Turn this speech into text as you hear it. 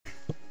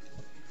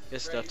Good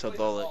stuff to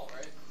Bullock.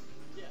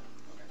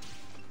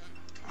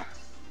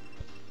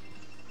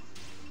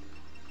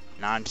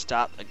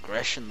 Non-stop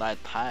aggression by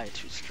Pi,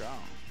 too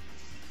strong.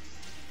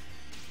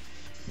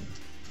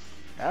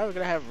 Now we're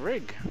gonna have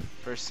Rig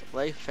versus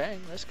Leifang.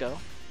 Let's go.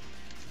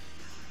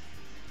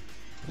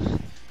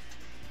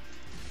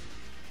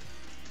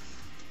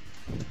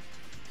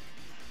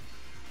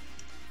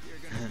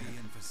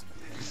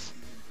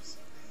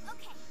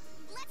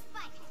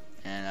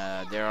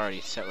 And they're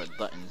already set with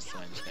buttons, so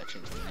I just gotta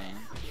change the name.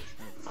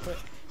 Quick.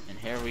 And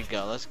here we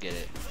go. Let's get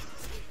it.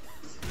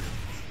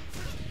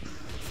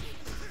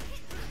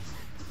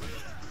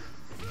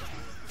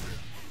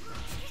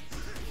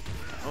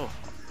 Oh,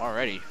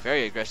 already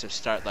very aggressive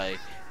start like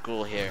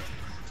Ghoul here.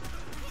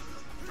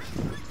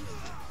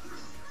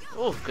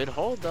 Oh, good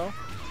hold though.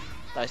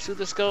 By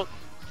Superscope,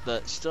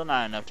 but still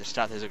not enough to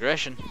stop his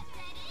aggression.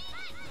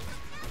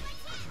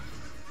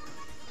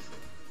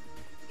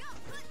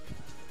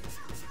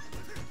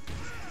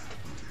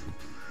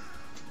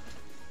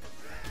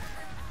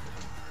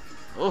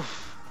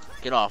 Oof,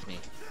 get off me.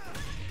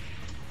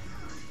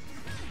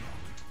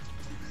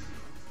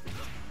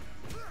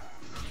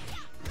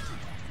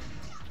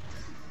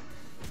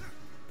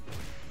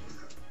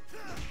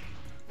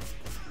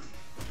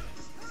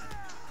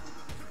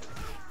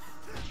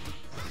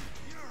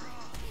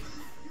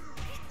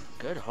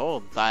 Good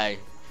hold by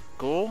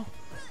Ghoul.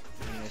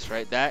 Bring this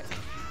right back.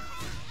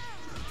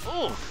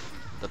 Oof,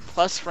 the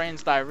plus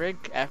frames by Rig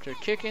after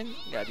kicking.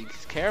 You gotta be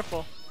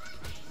careful.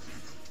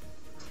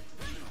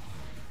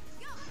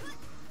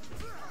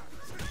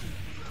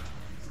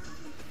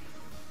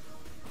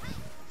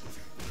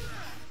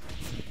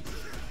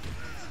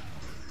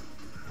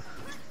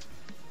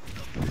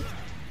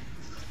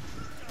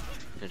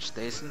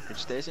 Good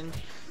station.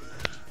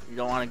 You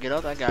don't want to get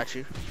up? I got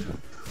you.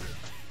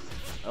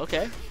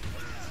 Okay.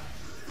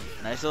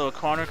 Nice little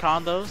corner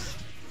combos.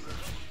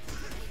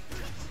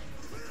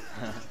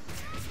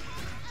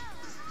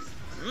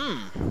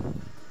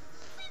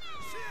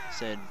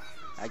 Said,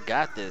 I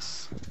got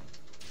this.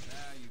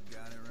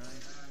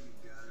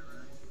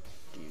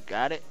 Do you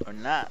got it or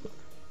not?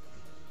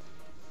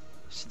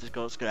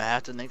 Superscope's gonna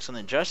have to make some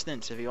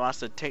adjustments if he wants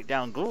to take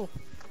down Ghoul.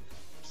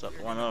 It's up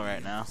 1-0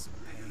 right now.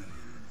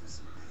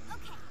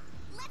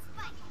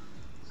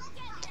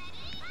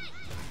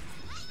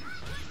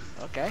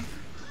 Okay.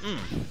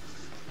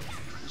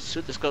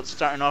 Superscope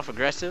starting off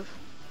aggressive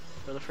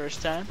for the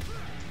first time.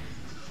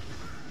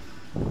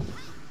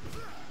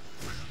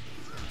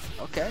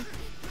 Okay.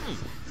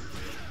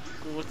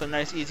 Good with a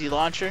nice easy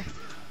launcher.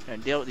 Gonna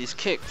deal with these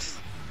kicks.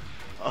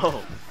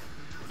 Oh.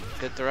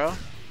 Good throw.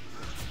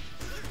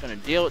 Gonna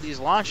deal with these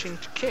launching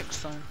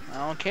kicks. I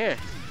don't care.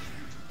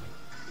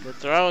 Good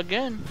throw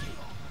again.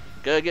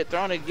 Gonna get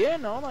thrown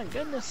again. Oh my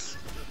goodness.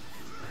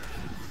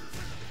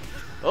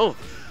 Oh.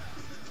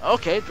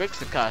 Okay, breaks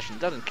the caution,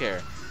 doesn't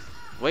care.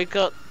 Wake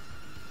up,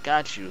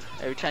 got you.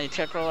 Every time you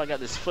tech roll, I got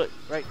this foot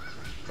right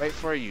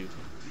for you.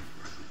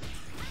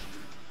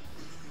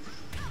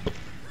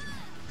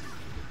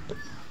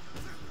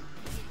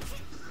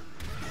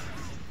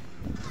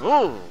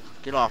 Ooh,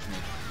 get off me.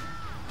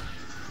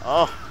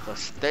 Oh, the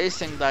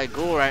spacing by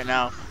Ghoul right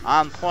now,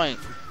 on point.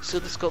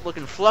 Superscope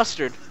looking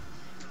flustered.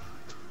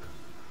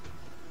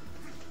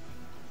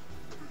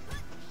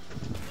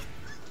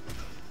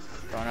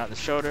 Throwing out the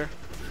shoulder.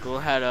 Ghoul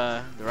had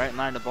the right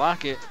line to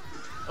block it.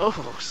 Oh,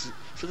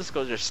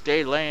 Superscope just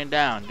stayed laying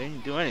down.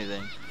 Didn't do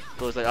anything.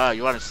 Ghoul's like, oh,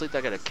 you want to sleep?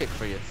 I got a kick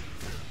for you.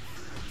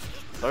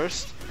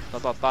 First,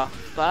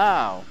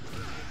 wow.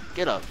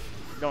 Get up.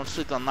 Don't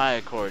sleep on my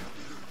accord.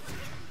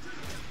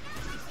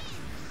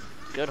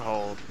 Good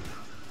hold.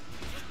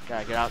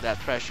 Gotta get out that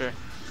pressure.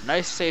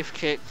 Nice safe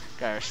kick.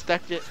 Gotta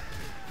respect it.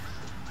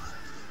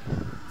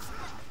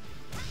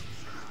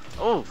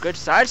 Oh, good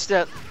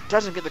sidestep.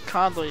 Doesn't get the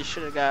combo he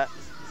should have got.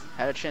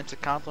 Had a chance to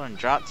combo and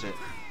drops it.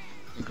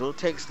 And Ghoul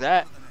takes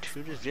that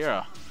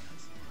 2-0.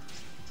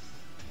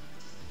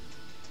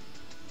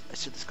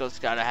 Superscope's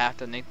gotta have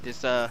to make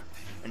this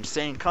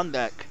insane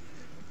comeback.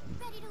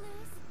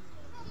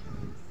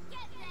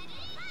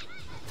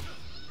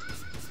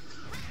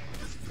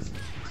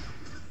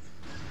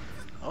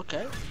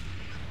 Okay.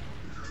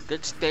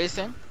 Good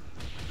spacing.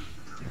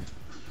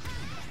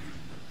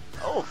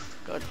 Oh,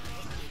 good.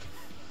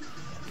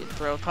 Get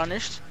throw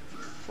punished.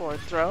 Forward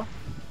throw.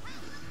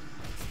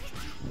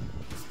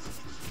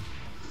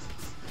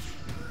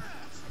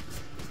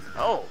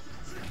 Oh,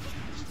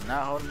 he's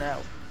not holding that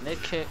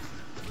mid kick.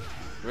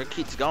 Rick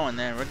keeps going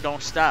there. Rick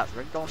don't stop.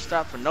 Rick don't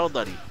stop for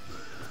nobody.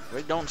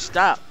 Rick don't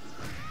stop.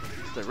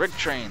 It's the Rick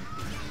train.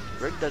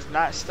 Rick does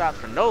not stop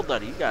for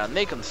nobody. You gotta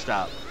make him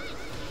stop.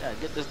 You gotta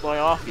get this boy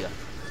off you.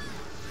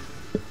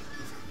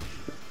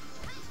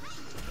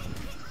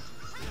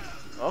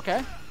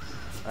 Okay.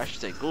 I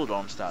should say Ghoul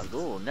don't stop.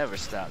 Ghoul will never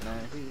stop,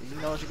 man. He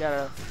knows you got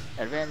an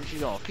advantage.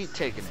 You gonna keep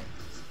taking it.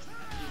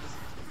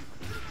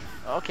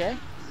 Okay.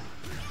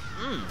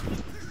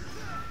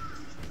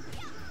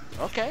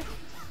 Okay.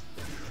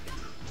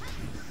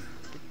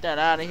 Get that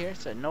out of here.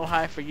 Said no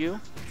high for you.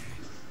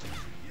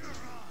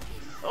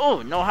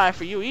 Oh, no high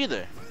for you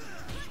either.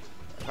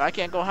 I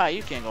can't go high,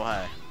 you can't go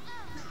high.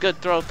 Good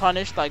throw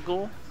punished by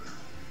Ghoul.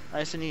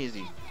 Nice and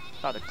easy.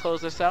 About to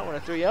close this out with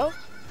a 3-0.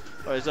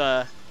 Or is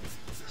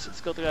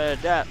Superscope gonna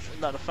adapt? We're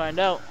about to find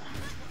out.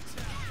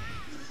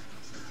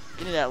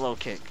 Give me that low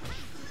kick.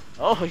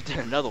 Oh, he did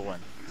another one.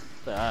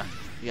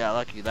 You got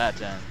lucky that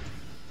time.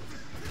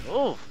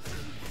 Oh,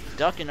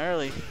 ducking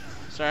early.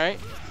 It's alright.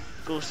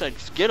 Ghoul said,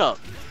 just get up.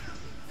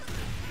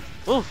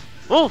 Oof,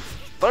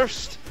 oof,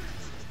 burst.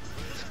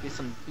 Let's get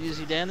some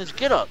easy damage.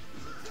 Get up.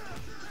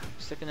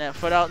 Sticking that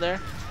foot out there.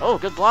 Oh,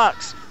 good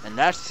blocks. And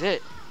that's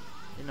it.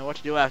 Didn't know what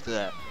to do after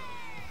that.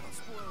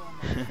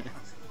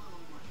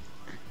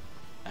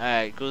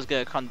 Alright, Ghoul's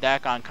gonna come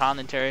back on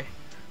commentary.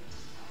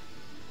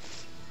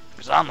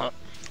 'Cause I'm up.